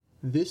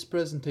This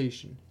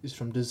presentation is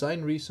from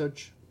Design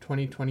Research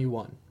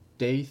 2021,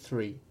 Day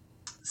 3.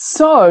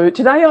 So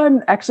today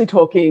I'm actually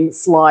talking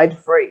slide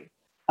free.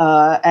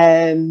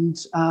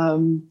 Sometimes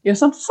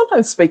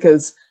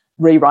speakers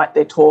rewrite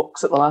their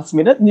talks at the last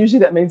minute, and usually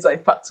that means they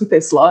futz with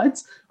their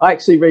slides. I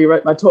actually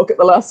rewrote my talk at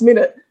the last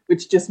minute,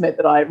 which just meant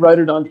that I wrote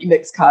it on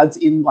index cards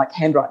in like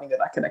handwriting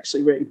that I can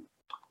actually read.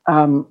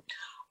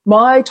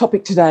 My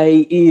topic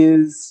today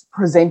is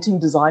presenting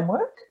design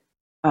work.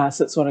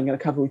 So that's what I'm going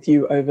to cover with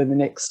you over the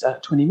next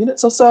 20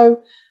 minutes or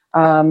so.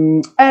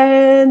 The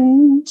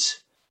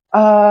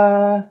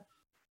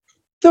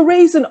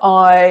reason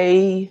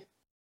I,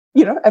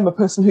 am a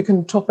person who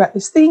can talk about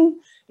this thing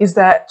is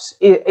that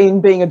in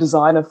being a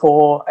designer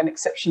for an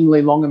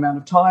exceptionally long amount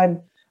of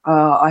time,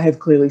 I have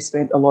clearly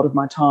spent a lot of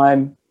my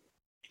time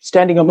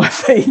standing on my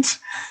feet,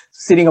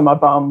 sitting on my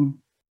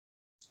bum,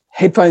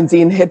 headphones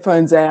in,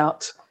 headphones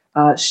out,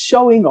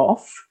 showing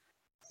off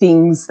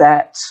things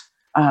that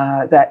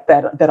I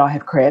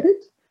have created,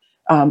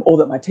 or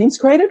that my team's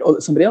created, or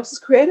that somebody else has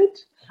created.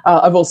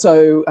 I've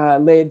also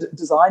led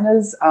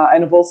designers,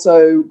 and I've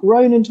also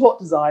grown and taught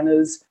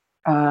designers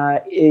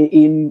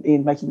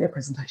in making their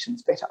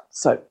presentations better.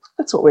 So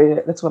that's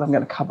what I'm going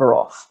to cover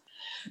off.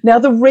 Now,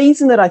 the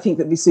reason that I think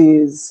that this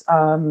is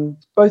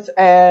both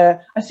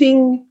a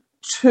thing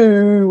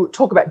to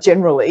talk about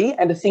generally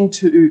and a thing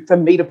for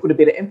me to put a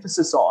bit of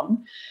emphasis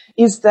on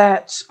is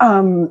that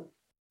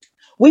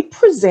we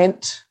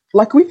present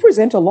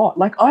a lot.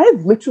 Like I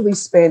have literally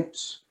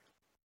spent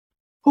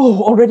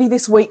already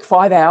this week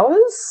 5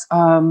 hours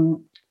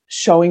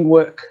showing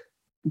work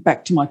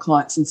back to my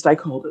clients and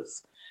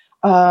stakeholders.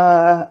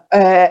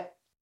 Over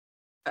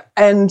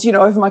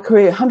my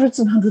career, hundreds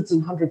and hundreds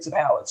and hundreds of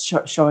hours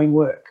showing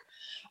work.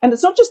 And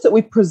it's not just that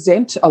we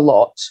present a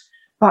lot,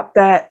 but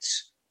that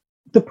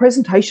the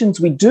presentations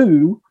we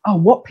do are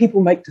what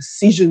people make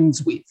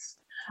decisions with.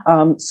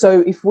 So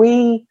if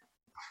we,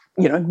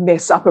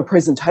 mess up a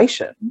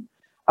presentation,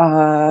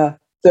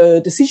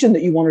 the decision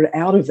that you wanted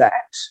out of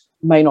that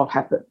may not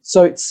happen.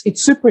 So it's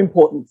super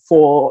important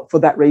for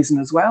that reason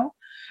as well.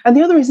 And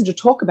the other reason to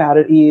talk about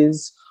it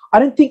is I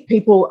don't think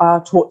people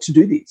are taught to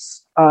do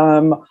this.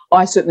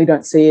 I certainly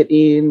don't see it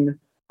in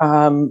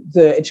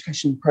the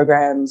education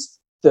programs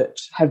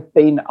that have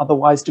been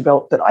otherwise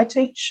developed that I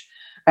teach,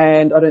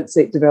 and I don't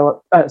see it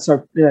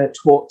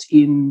taught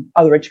in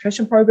other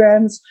education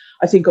programs.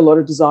 I think a lot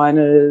of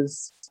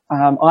designers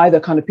either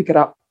kind of pick it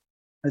up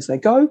as they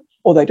go,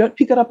 or they don't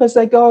pick it up as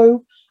they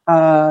go.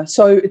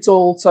 So it's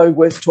also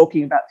worth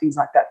talking about things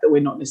like that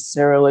we're not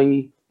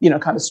necessarily,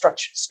 kind of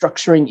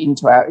structuring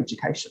into our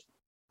education.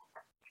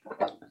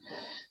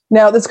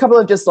 Now, there's a couple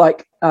of just I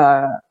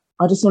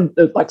just want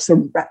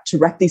to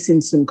wrap this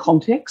in some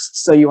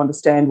context so you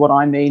understand what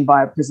I mean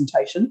by a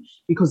presentation,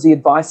 because the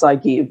advice I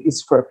give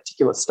is for a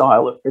particular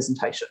style of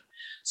presentation.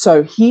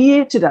 So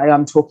here today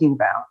I'm talking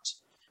about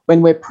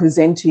when we're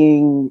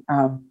presenting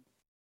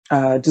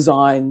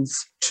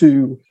designs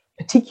to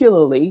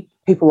particularly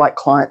people like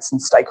clients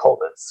and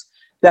stakeholders.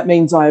 That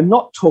means I am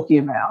not talking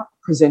about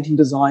presenting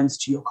designs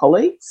to your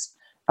colleagues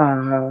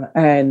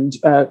in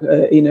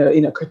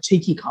a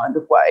critiquey kind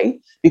of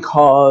way,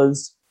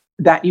 because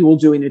that you will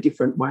do in a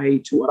different way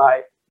to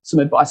some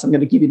advice I'm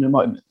going to give in a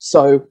moment.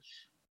 So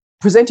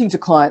presenting to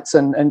clients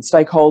and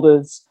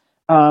stakeholders,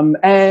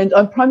 and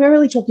I'm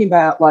primarily talking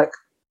about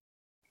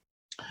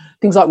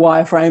things like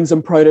wireframes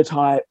and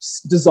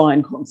prototypes,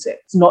 design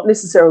concepts, not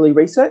necessarily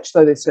research,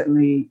 though there's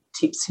certainly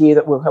tips here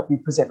that will help you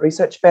present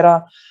research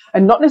better,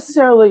 and not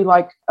necessarily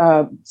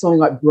something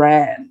like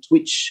brand,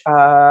 which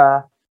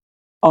I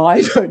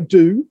don't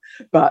do,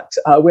 but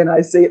when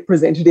I see it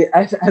presented, it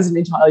has an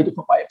entirely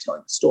different way of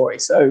telling the story.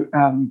 So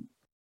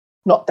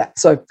not that.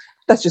 So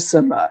that's just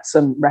some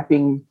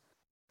wrapping,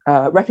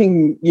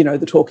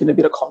 the talk in a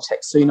bit of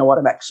context so you know what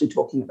I'm actually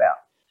talking about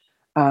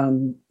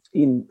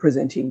in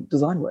presenting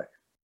design work.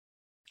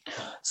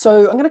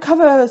 So I'm going to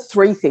cover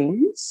 3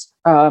 things.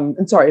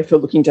 And sorry if you're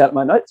looking down at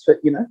my notes,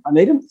 but, I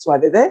need them. That's why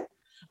they're there.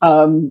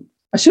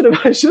 I should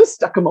have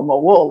stuck them on my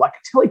wall like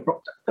a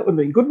teleprompter. That would have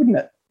been good, wouldn't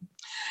it?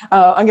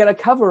 I'm going to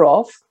cover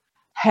off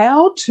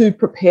how to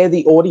prepare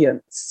the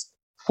audience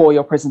for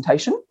your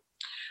presentation,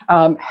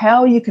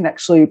 how you can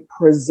actually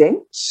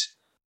present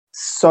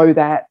so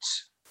that,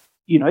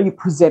 you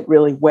present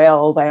really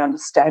well, they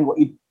understand what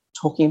you're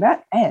talking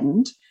about,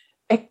 and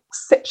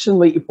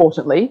exceptionally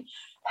importantly,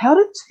 how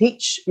to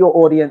teach your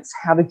audience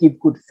how to give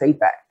good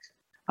feedback.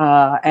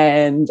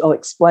 And I'll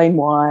explain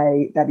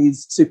why that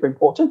is super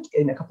important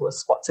in a couple of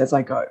spots as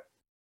I go.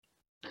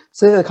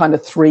 So they're the kind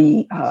of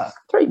three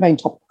main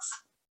topics.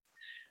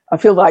 I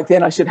feel like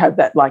then I should have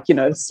that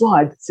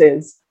slide that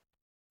says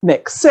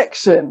next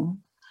section,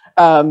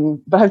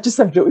 but I just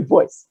have to do it with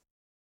voice.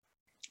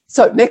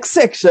 So next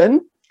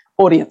section,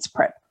 audience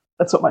prep.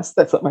 That's what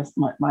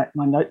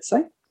my notes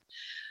say.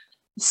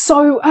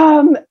 So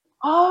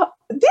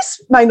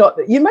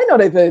you may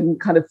not even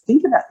kind of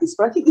think about this,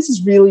 but I think this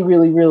is really,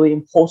 really, really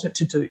important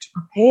to do, to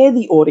prepare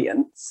the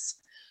audience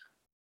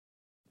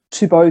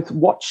to both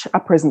watch a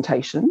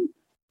presentation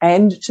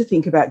and to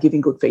think about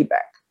giving good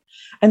feedback.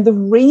 And the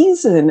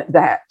reason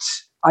that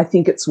I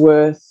think it's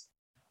worth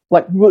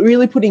like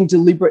really putting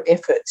deliberate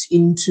effort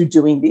into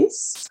doing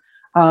this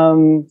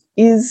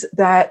is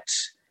that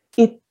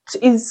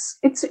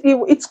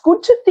it's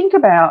good to think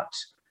about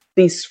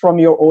this from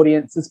your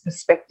audience's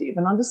perspective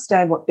and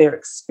understand what their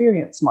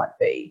experience might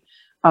be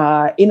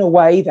in a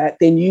way that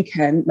then you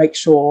can make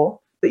sure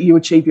that you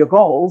achieve your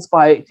goals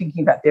by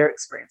thinking about their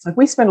experience. Like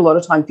we spend a lot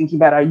of time thinking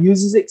about our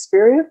users'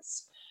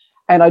 experience,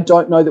 and I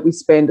don't know that we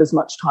spend as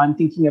much time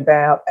thinking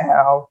about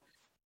our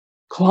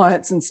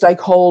clients and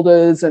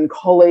stakeholders and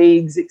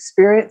colleagues'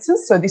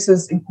 experiences. So this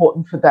is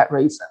important for that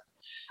reason.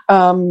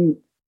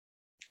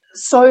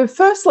 So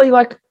firstly,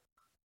 like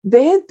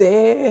they're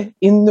there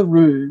in the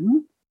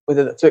room,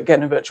 whether that's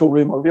again a virtual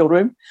room or a real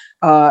room,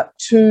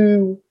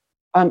 to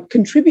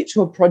contribute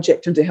to a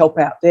project and to help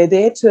out. They're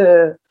there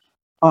to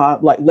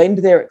like lend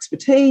their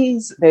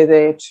expertise. They're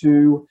there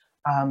to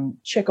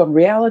check on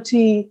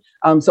reality.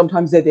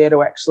 Sometimes they're there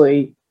to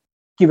actually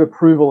give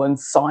approval and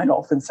sign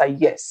off and say,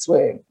 yes,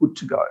 we're good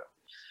to go.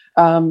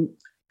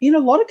 In a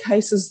lot of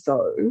cases,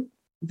 though,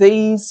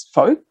 these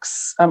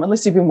folks,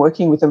 unless you've been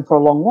working with them for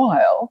a long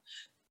while,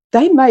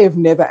 they may have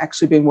never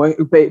actually been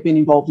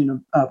involved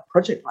in a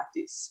project like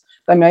this.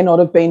 They may not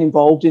have been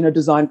involved in a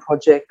design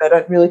project. They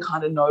don't really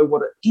kind of know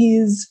what it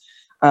is.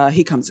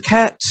 Here comes a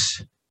cat.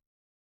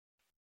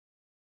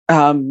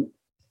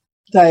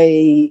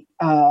 They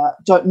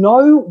don't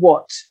know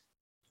what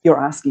you're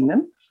asking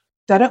them.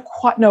 They don't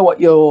quite know what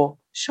you're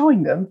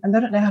showing them, and they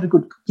don't know how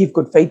to give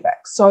good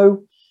feedback.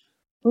 So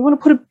we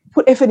want to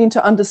put effort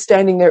into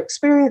understanding their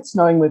experience,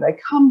 knowing where they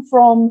come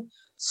from,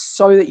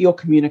 so that you're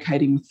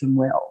communicating with them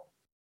well.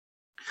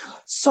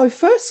 So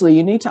firstly,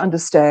 you need to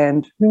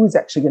understand who is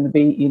actually going to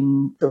be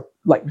in the,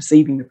 like,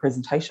 receiving the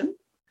presentation.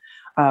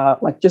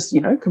 Like just,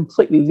 you know,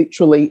 completely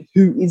literally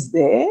who is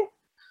there.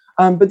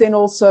 But then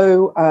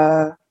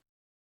also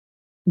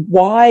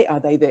why are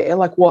they there?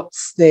 Like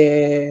what's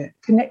their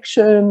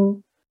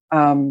connection?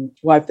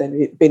 Why have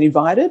they been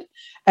invited?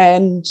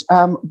 And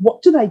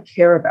what do they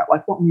care about?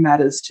 Like what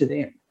matters to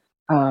them?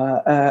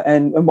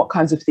 And what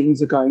kinds of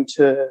things are going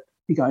to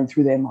be going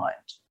through their mind?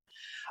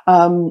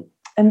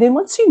 And then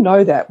once you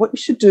know that, what you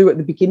should do at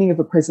the beginning of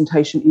a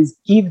presentation is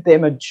give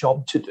them a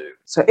job to do.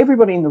 So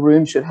everybody in the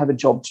room should have a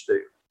job to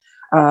do.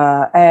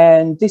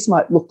 And this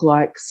might look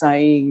like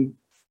saying,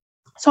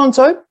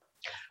 so-and-so,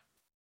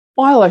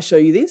 while I show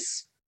you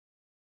this,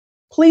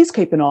 please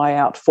keep an eye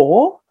out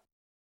for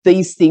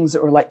these things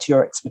that relate to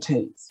your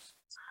expertise.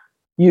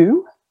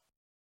 You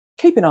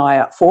keep an eye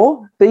out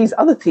for these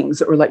other things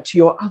that relate to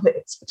your other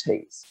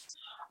expertise.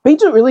 Be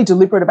really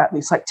deliberate about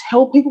this. Like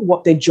tell people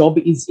what their job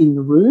is in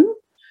the room,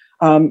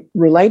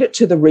 relate it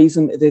to the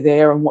reason that they're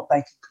there and what they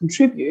can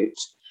contribute.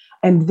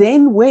 And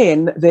then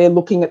when they're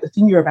looking at the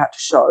thing you're about to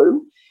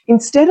show,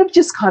 instead of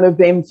just kind of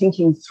them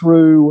thinking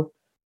through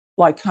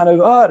like kind of,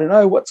 oh, I don't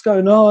know what's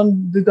going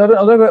on, I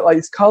don't like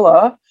this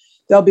colour,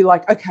 they'll be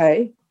like,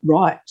 okay,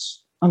 right,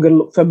 I'm going to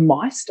look for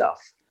my stuff.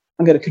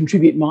 I'm going to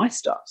contribute my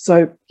stuff.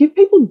 So give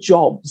people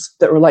jobs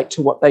that relate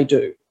to what they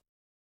do.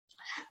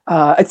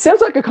 It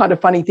sounds like a kind of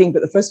funny thing,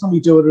 but the first time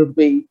you do it, it'll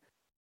be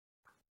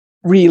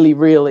really,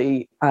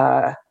 really,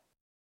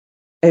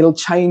 it'll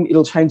change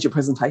your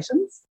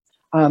presentations.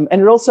 And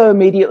it also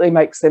immediately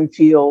makes them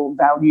feel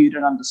valued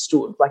and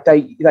understood. Like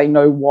they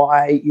know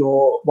why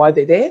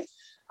they're there,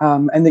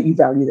 and that you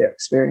value their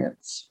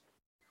experience.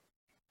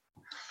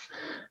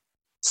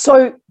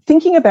 So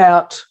thinking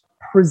about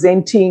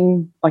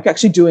presenting, like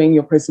actually doing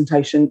your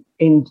presentation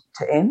end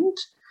to end,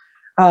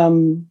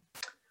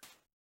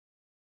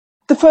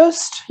 the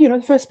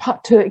first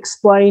part to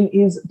explain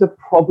is the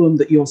problem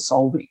that you're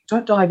solving.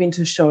 Don't dive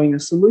into showing a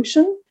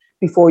solution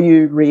before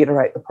you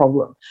reiterate the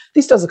problem.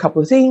 This does a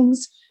couple of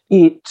things.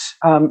 It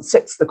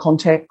sets the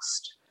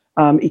context.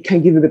 It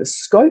can give a bit of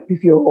scope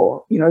if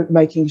you're,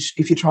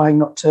 if you're trying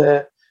not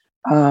to,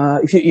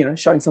 if you're,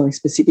 showing something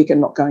specific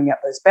and not going out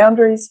those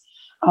boundaries.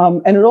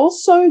 And it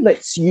also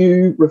lets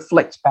you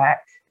reflect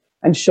back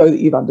and show that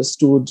you've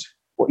understood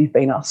what you've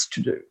been asked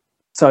to do.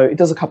 So it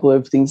does a couple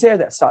of things there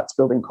that starts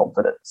building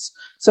confidence.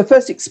 So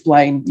first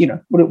explain,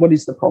 what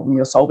is the problem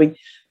you're solving,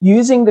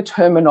 using the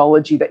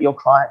terminology that your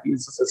client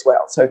uses as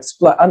well. So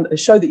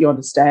show that you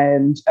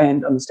understand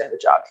and understand the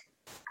jargon.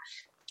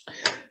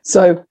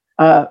 So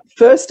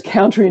first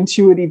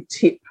counterintuitive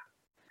tip,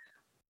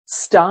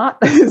 start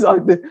at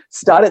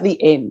the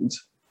end.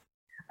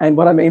 And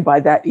what I mean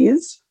by that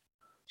is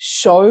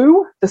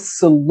show the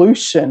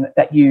solution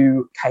that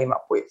you came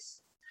up with.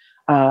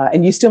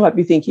 And you still might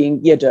be thinking,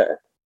 yeah, duh.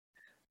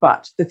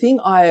 But the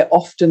thing I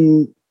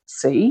often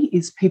see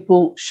is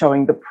people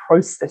showing the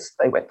process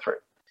they went through.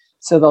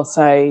 So they'll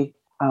say,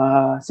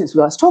 since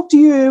we last talked to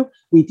you,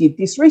 we did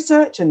this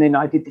research and then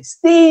I did this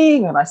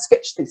thing and I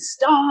sketched this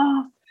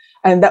stuff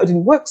and that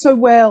didn't work so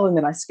well. And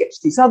then I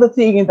sketched this other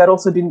thing and that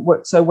also didn't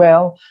work so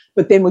well.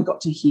 But then we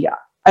got to here.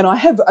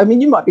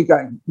 And you might be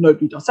going,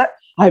 nobody does that.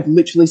 I've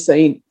literally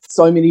seen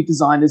so many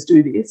designers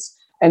do this.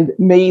 And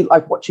me,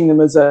 like watching them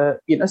as a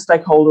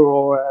stakeholder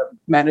or a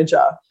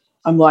manager,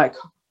 I'm like,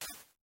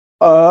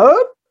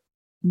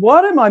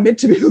 what am I meant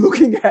to be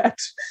looking at?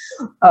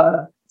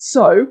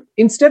 So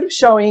instead of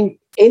showing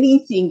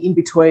anything in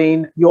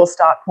between your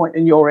start point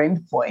and your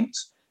end point,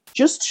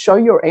 just show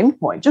your end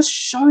point. Just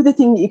show the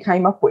thing that you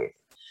came up with.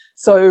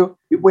 So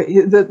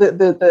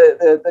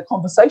the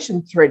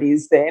conversation thread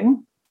is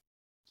then,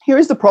 here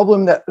is the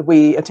problem that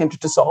we attempted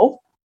to solve.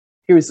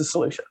 Here is the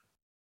solution.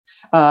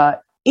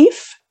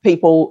 If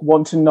people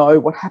want to know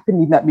what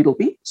happened in that middle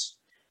bit,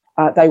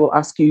 they will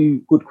ask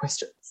you good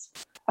questions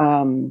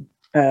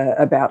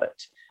about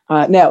it.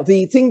 Now,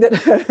 the thing that,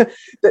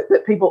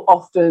 that people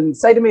often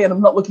say to me, and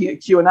I'm not looking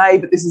at Q&A,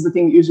 but this is the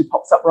thing that usually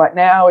pops up right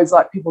now, is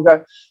like people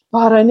go,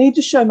 but I need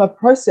to show my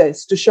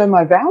process to show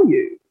my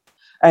value.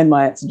 And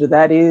my answer to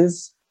that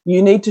is,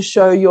 you need to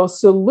show your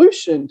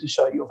solution to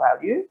show your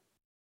value.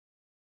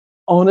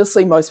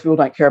 Honestly, most people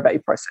don't care about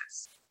your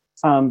process.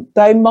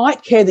 They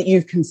might care that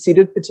you've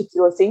considered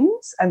particular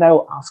things and they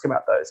will ask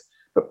about those.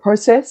 But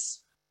process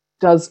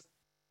does,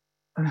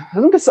 I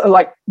think it's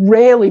like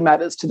rarely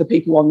matters to the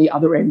people on the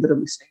other end that are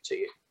listening to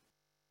you.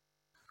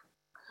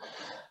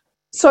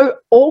 So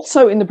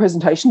also in the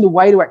presentation, the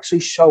way to actually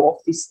show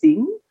off this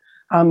thing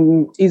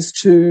is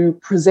to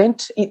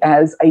present it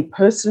as a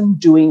person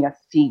doing a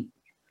thing.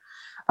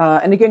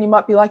 And again, you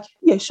might be like,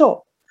 yeah,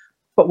 sure.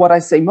 But what I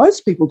see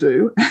most people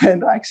do,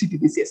 and I actually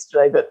did this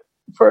yesterday, but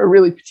for a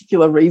really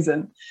particular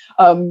reason,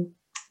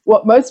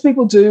 what most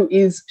people do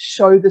is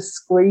show the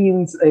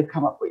screens they've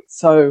come up with.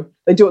 So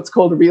they do what's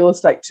called a real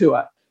estate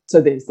tour.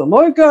 So there's the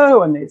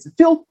logo and there's a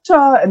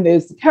filter and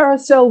there's the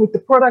carousel with the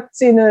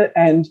products in it,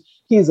 and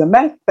here's a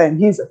map and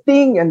here's a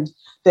thing, and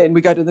then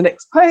we go to the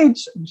next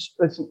page.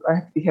 I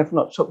have to be careful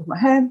not to talk with my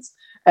hands.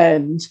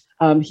 And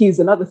here's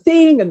another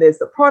thing, and there's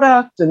the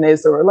product and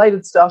there's the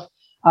related stuff,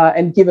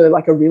 and give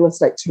like a real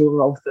estate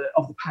tour of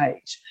the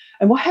page.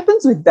 And what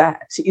happens with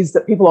that is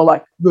that people are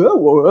like,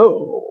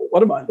 whoa,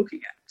 what am I looking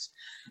at?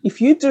 If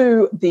you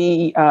do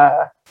the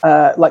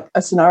like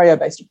a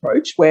scenario-based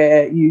approach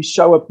where you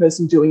show a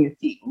person doing a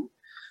thing,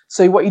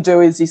 so what you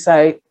do is you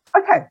say,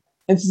 okay,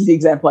 and this is the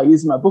example I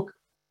use in my book,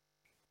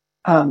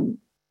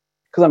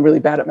 because I'm really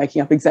bad at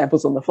making up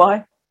examples on the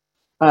fly.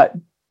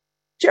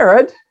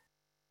 Jared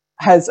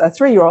has a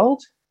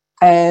 3-year-old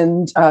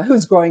and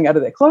who's growing out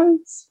of their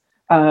clothes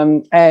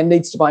and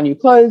needs to buy new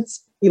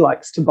clothes. He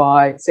likes to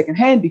buy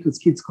secondhand because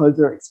kids' clothes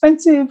are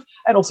expensive,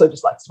 and also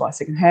just likes to buy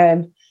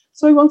secondhand.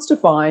 So he wants to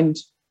find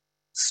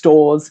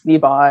stores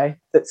nearby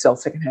that sell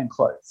secondhand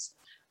clothes.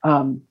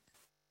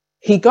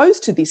 He goes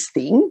to this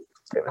thing,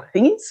 whatever the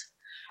thing is,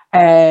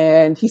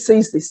 and he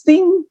sees this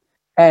thing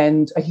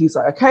and he's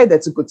like, okay,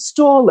 that's a good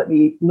store. Let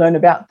me learn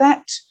about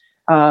that.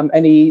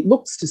 And he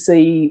looks to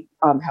see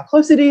how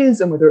close it is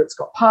and whether it's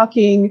got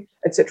parking,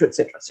 etc.,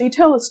 etc. So you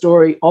tell a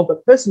story of a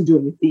person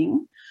doing a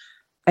thing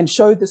and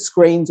show the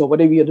screens or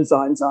whatever your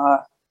designs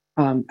are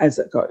as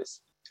it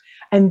goes.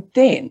 And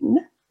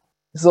then,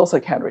 this is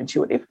also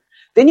counterintuitive,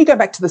 then you go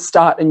back to the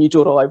start and you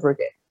do it all over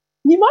again.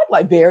 You might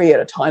like vary it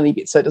a tiny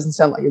bit so it doesn't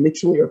sound like you're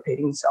literally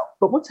repeating yourself.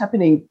 But what's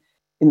happening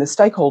in the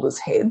stakeholders'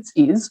 heads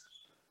is,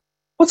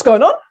 what's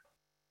going on?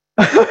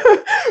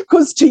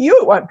 Because to you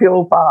it won't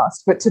feel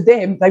fast, but to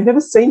them, they've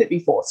never seen it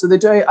before. So they're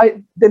doing,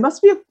 there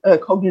must be a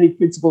cognitive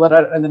principle that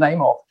I don't know the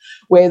name of,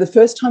 where the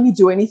first time you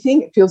do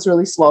anything, it feels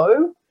really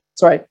slow.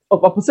 Sorry,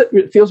 opposite,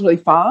 it feels really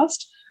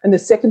fast. And the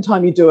second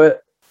time you do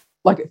it,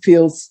 like it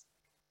feels,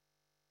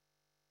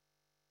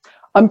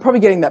 I'm probably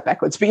getting that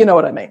backwards, but you know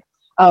what I mean.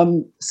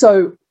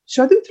 So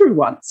show them through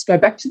once, go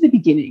back to the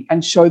beginning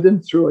and show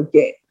them through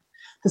again.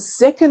 The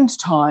second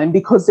time,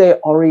 because they're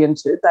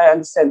oriented, they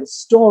understand the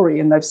story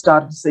and they've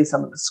started to see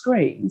some of the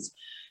screens,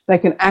 they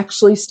can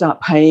actually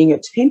start paying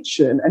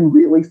attention and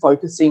really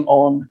focusing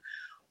on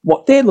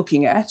what they're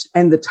looking at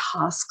and the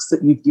tasks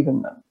that you've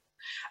given them.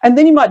 And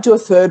then you might do a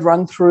third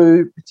run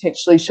through,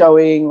 potentially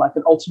showing like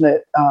an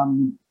alternate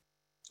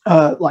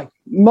like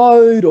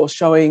mode, or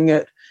showing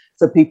it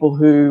for people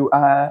who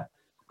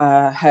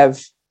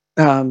have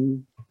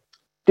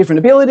different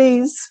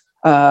abilities.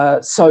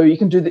 So you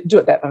can do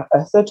it that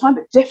a third time,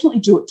 but definitely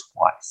do it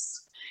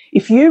twice.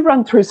 If you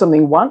run through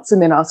something once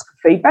and then ask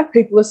for feedback,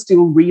 people are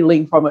still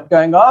reeling from it,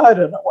 going, oh, I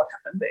don't know what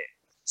happened there.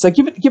 So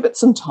give it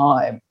some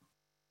time.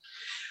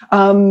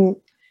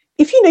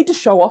 If you need to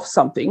show off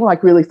something,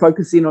 like really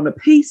focus in on a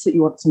piece that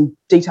you want some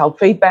detailed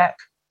feedback,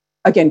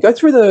 again, go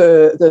through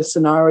the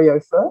scenario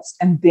first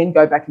and then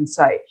go back and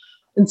say,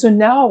 and so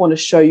now I want to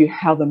show you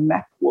how the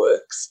map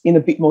works in a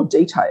bit more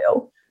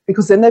detail,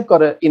 because then they've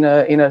got it in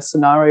a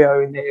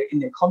scenario in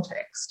their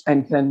context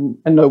and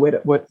know where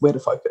to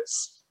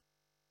focus.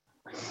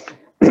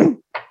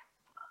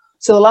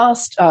 So the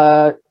last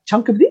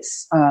chunk of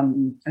this,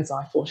 as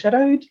I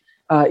foreshadowed,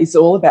 is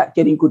all about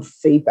getting good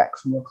feedback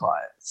from your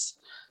clients.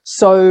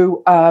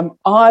 So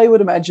I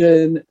would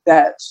imagine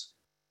that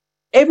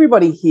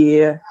everybody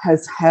here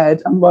has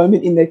had a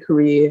moment in their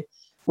career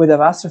where they've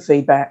asked for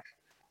feedback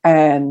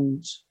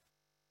and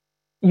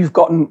you've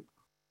gotten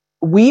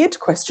weird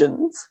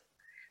questions,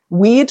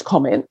 weird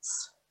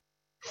comments,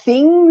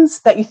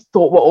 things that you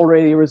thought were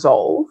already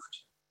resolved,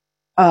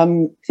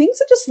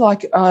 Things are just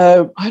like,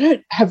 I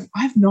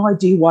have no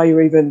idea why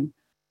you're even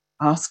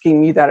asking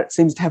me that. It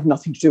seems to have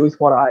nothing to do with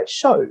what I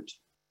showed.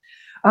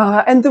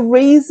 And the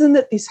reason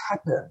that this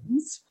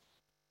happens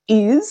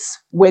is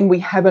when we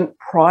haven't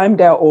primed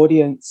our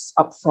audience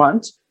up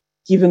front,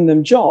 given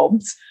them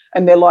jobs,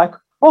 and they're like,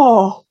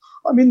 oh,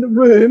 I'm in the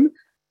room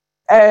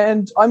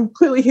and I'm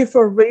clearly here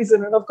for a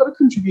reason and I've got to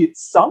contribute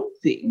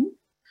something.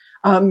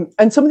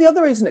 And some of the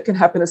other reason it can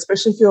happen,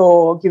 especially if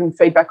you're giving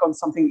feedback on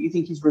something that you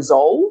think is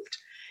resolved,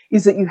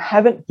 is that you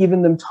haven't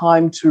given them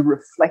time to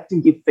reflect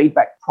and give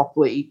feedback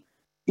properly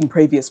in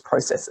previous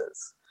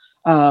processes.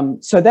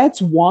 So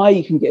that's why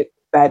you can get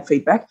bad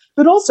feedback.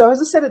 But also, as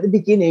I said at the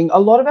beginning, a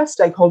lot of our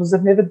stakeholders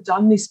have never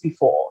done this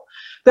before.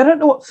 They don't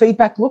know what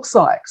feedback looks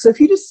like. So if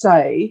you just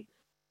say,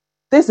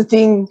 there's a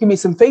thing, give me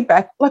some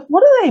feedback, like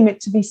what are they meant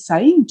to be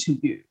saying to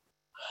you?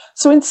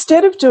 So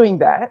instead of doing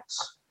that,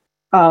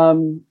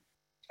 again,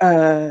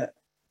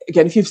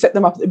 if you've set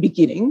them up at the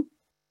beginning,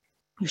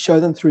 you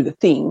show them through the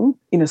thing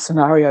in a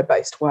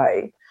scenario-based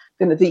way,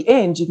 then at the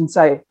end you can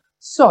say,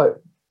 so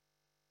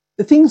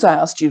the things I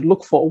asked you to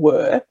look for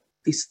were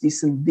this,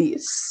 this and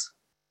this.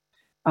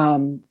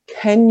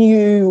 Can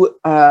you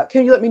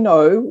let me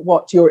know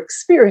what your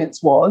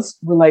experience was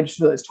related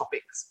to those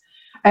topics?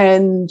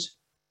 And,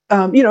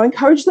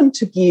 encourage them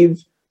to give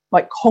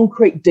like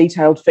concrete,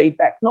 detailed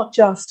feedback, not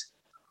just,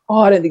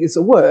 oh, I don't think this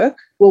will work.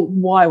 Well,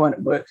 why won't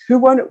it work? Who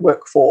won't it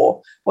work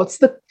for? What's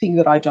the thing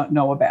that I don't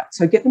know about?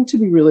 So get them to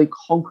be really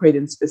concrete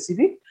and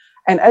specific.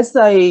 And as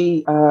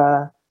they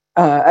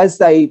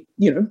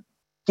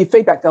give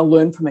feedback, they'll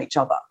learn from each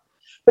other.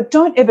 But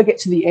don't ever get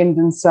to the end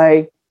and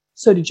say,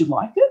 so did you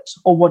like it?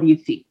 Or what do you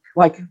think?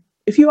 Like,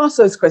 if you ask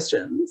those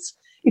questions,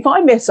 if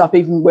I mess up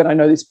even when I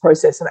know this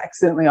process and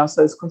accidentally ask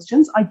those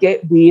questions, I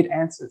get weird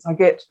answers. I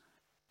get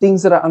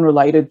things that are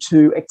unrelated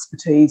to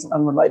expertise and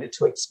unrelated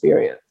to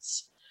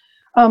experience.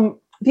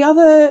 The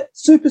other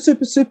super,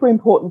 super, super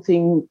important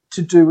thing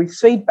to do with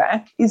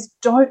feedback is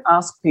don't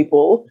ask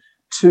people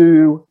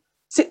to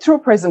sit through a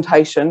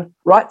presentation,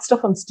 write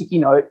stuff on sticky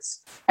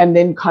notes, and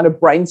then kind of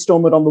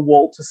brainstorm it on the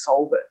wall to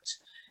solve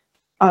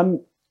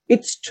it.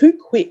 It's too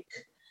quick.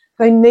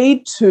 They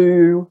need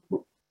to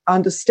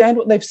understand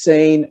what they've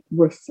seen,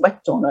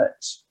 reflect on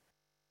it,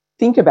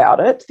 think about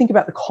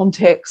the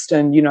context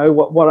and,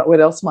 what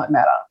else might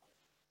matter,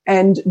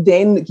 and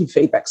then give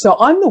feedback. So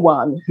I'm the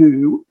one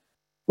who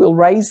will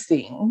raise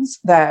things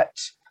that,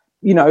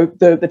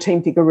 the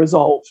team think are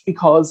resolved,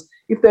 because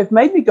if they've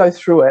made me go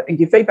through it and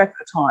give feedback at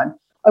the time,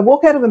 I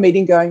walk out of a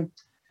meeting going,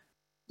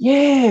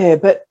 yeah,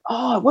 but,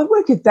 it won't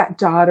work with that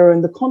data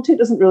and the content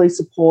doesn't really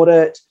support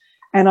it.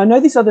 And I know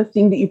this other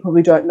thing that you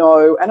probably don't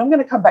know, and I'm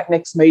going to come back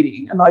next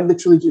meeting. And I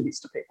literally do this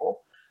to people.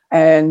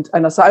 And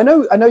I say, I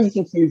know you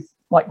think you've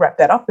like wrapped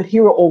that up, but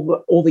here are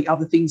all the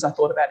other things I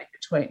thought about in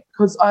between,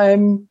 because I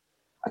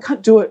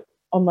can't do it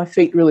on my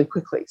feet really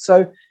quickly.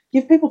 So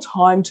give people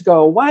time to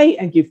go away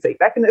and give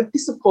feedback. And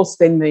this, of course,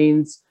 then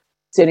means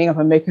setting up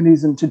a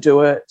mechanism to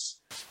do it.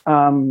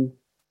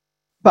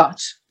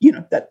 But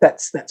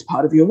that's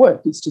part of your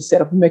work, is to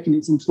set up a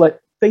mechanism to let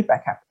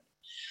feedback happen.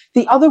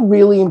 The other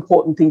really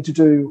important thing to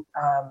do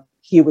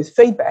here with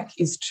feedback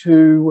is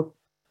to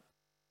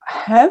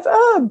have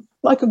a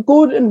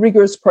good and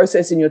rigorous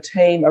process in your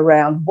team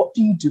around what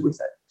do you do with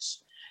it?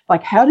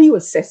 Like, how do you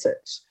assess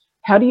it?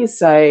 How do you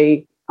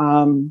say,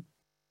 we're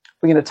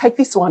going to take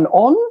this one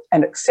on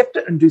and accept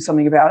it and do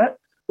something about it.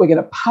 We're going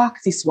to park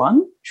this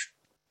one.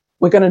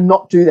 We're going to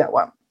not do that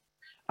one.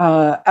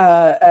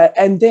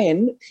 And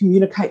then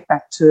communicate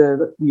back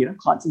to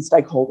clients and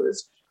stakeholders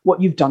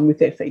what you've done with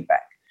their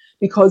feedback.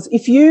 Because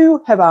if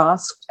you have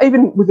asked,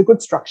 even with a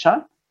good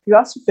structure, if you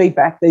ask for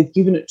feedback, they've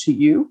given it to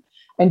you,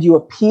 and you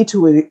appear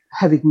to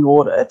have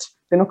ignored it,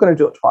 they're not going to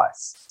do it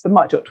twice. They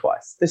might do it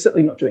twice. They're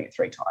certainly not doing it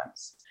 3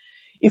 times.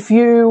 If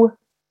you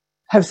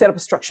have set up a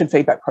structured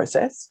feedback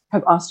process,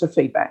 have asked for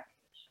feedback,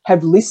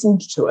 have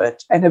listened to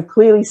it, and have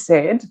clearly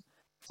said,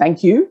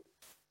 thank you,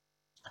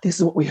 this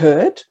is what we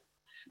heard,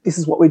 this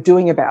is what we're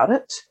doing about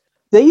it.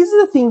 These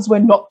are the things we're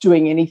not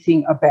doing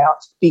anything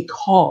about,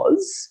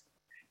 because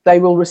they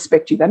will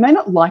respect you. They may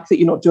not like that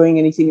you're not doing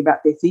anything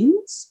about their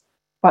things,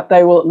 but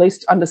they will at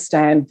least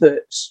understand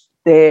that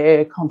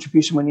their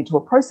contribution went into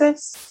a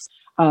process,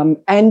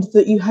 and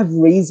that you have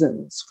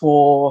reasons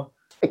for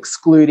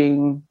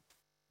excluding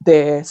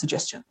their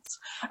suggestions.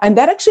 And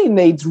that actually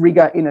needs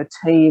rigor in a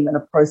team and a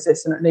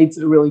process, and it needs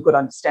a really good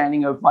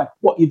understanding of like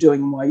what you're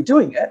doing and why you're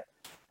doing it.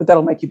 But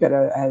that'll make you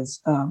better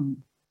as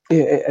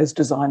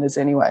designers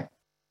anyway.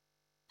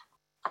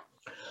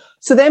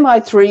 So they're my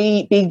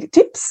 3 big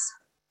tips.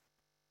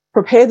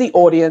 Prepare the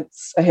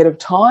audience ahead of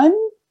time.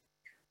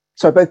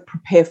 So both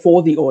prepare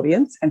for the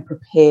audience and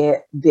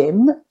prepare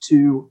them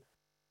to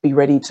be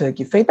ready to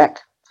give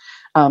feedback.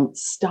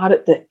 Start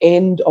at the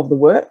end of the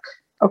work.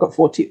 I've got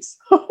 4 tips.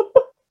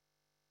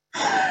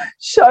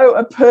 Show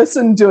a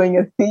person doing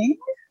a thing,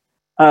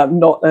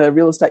 not a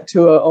real estate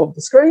tour of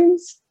the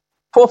screens.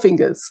 4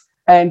 fingers,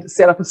 and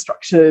set up a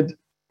structured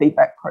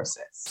feedback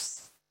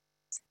process.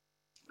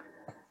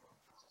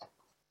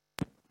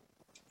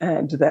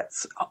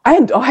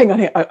 And oh, hang on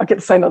here. I get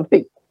to say another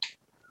thing.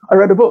 I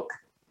wrote a book.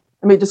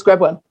 Let me just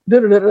grab one.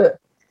 Here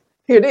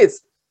it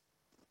is.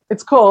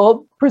 It's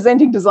called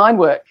Presenting Design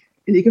Work,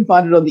 and you can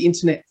find it on the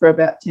internet for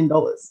about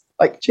 $10,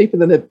 like cheaper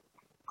than a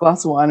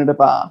glass of wine at a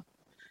bar.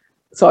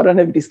 So I don't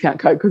have a discount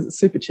code because it's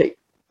super cheap.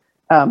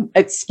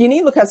 It's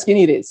skinny. Look how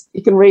skinny it is.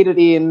 You can read it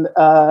in,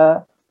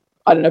 I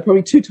don't know,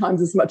 probably 2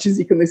 times as much as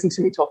you can listen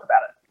to me talk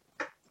about it.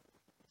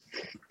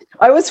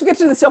 I always forget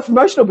to do the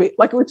self-promotional bit,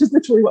 which is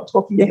literally what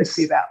talking is meant to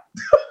be about.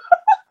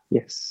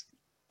 Yes.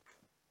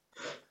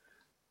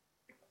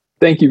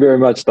 Thank you very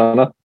much,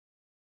 Donna.